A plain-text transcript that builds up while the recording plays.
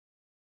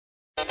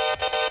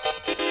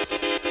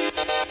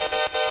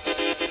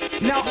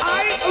Now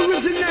I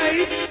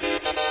originate.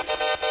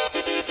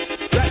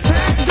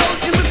 Ratpack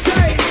don't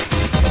imitate.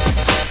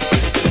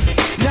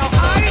 Now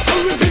I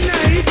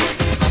originate.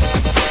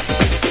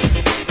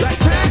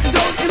 Ratpack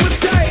don't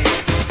imitate.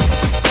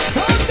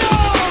 Come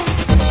down.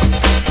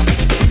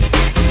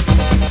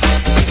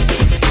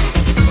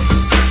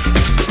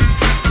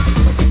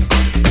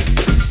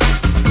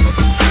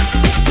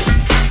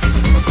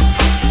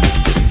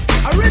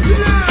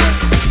 Original.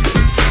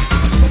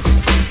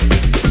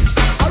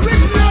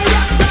 Original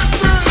Ratpack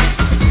man.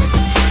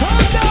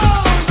 Come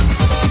down.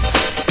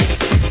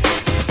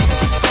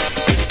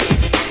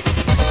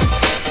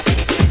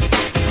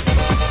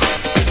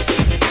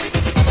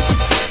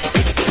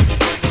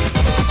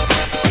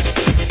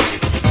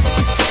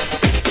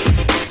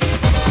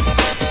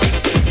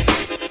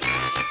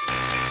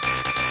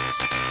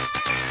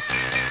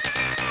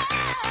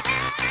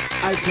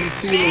 I can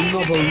feel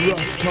another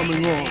rush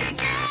coming on.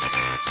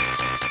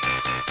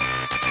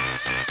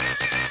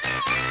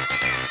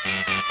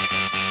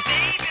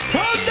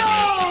 Come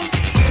down!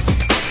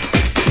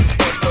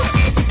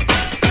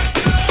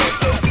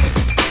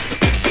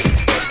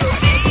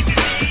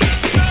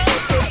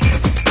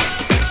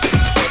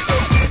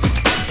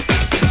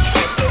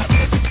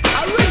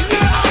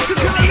 Original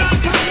African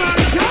Ratpack man,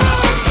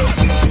 come!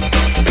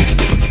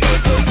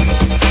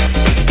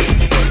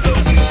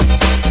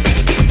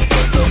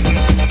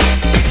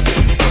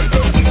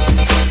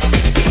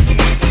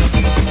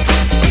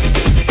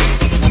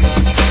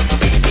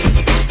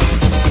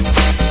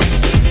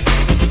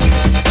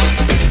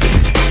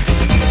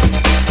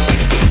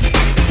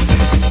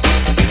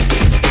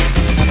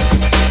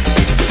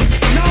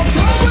 Now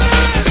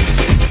confidence!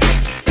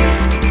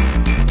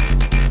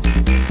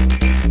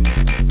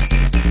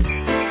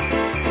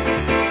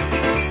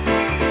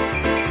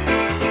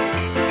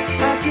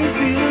 I can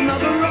feel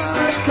another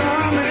rush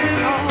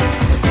coming on.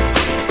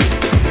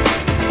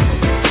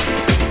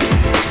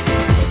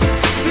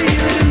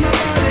 Feel it in my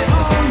body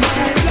all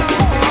night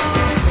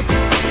long.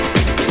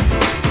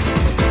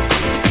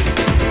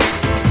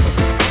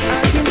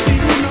 I can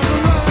feel another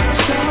rush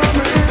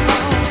coming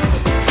on.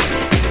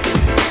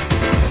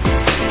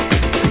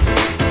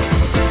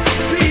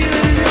 Feel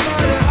it in your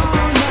body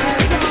all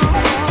night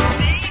long.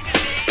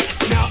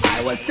 Now I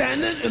was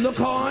standing in the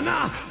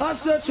corner,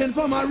 searching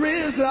for my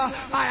Rizla.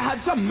 I had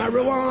some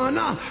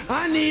marijuana,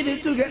 I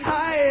needed to get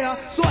higher,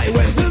 so I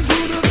went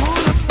into the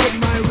corner with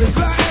my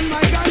Rizla and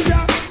my ganja.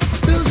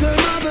 Built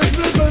another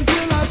split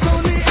until I saw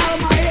the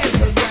out my head.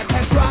 'Cause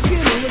Ratpack's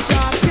rocking and we're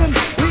shocking.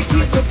 We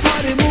keep the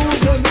party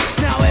moving.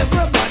 Now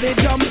everybody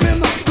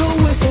jumping, the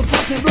whistle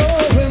passing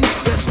blowing.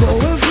 Let's go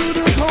into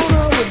the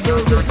corner with the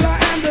Rizla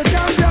and the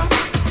ganja.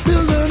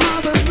 Build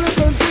another split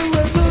until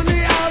we saw the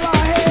out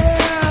our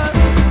head.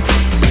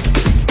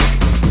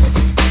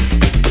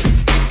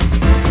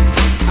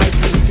 I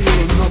can feel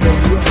another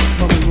rush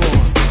coming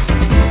on.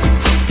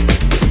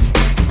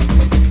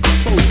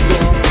 So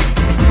strong.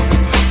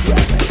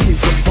 Ratpack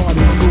keeps the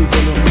party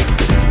moving on.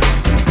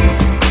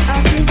 I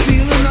can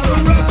feel another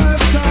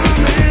rush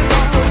coming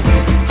on.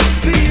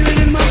 Feel it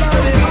in my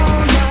body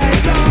all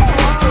night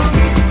long.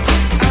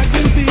 I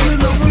can feel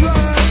another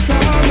rush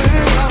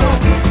coming on.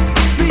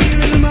 Feel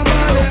it in my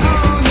body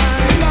all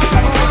night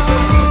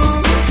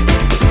long.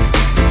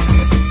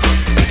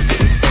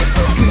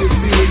 Can you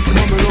feel it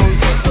coming on?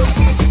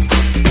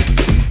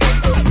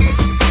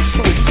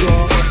 So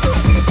strong.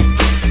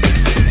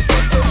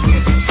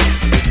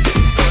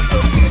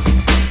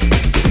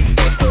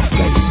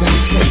 Space,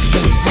 space, space,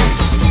 space,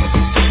 space.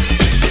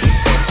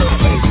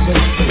 Space,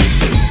 space, space,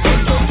 space,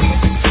 space.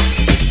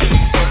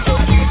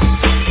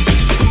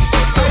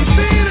 I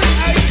feel it,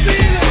 I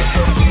feel it.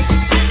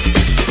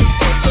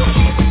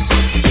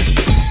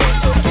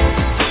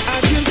 I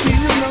can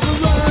feel another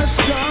rush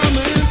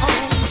coming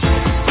on.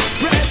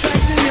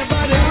 Ratpack's in your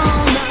body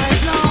all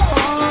night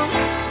long.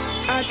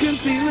 I can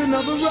feel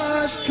another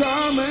rush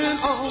coming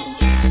on.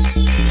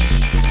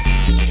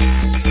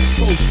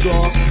 So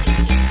strong.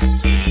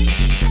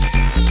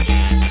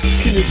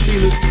 Can you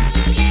feel it?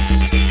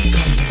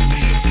 Come with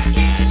me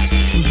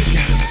through the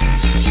galaxy.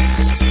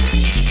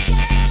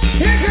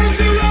 Here comes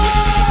the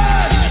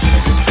rush!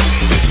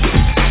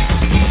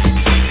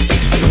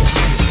 A little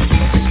higher.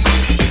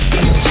 A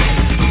little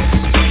higher.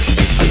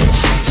 A little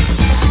higher.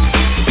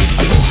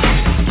 A little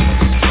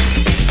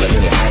higher. A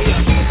little higher.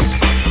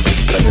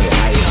 A little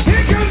higher.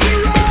 Here comes the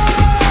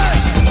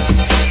rush!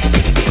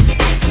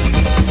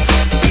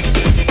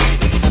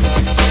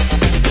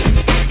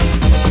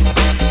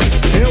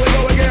 Here we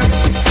go again.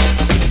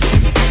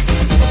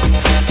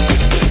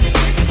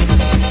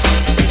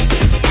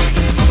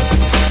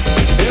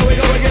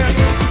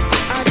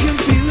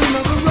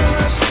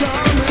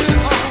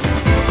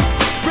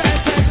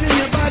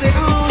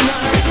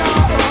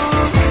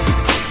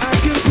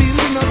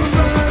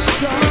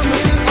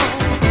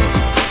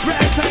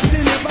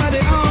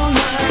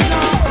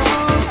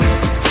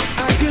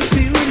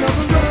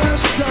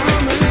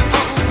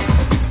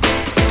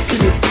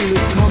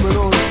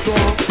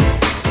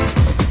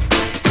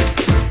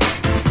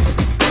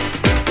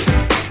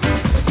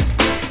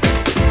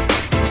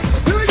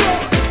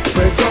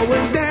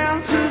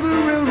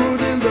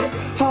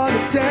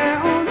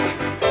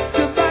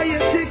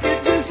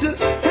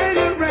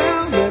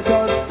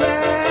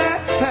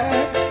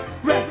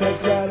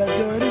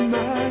 dirty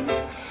mind. And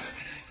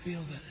I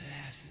feel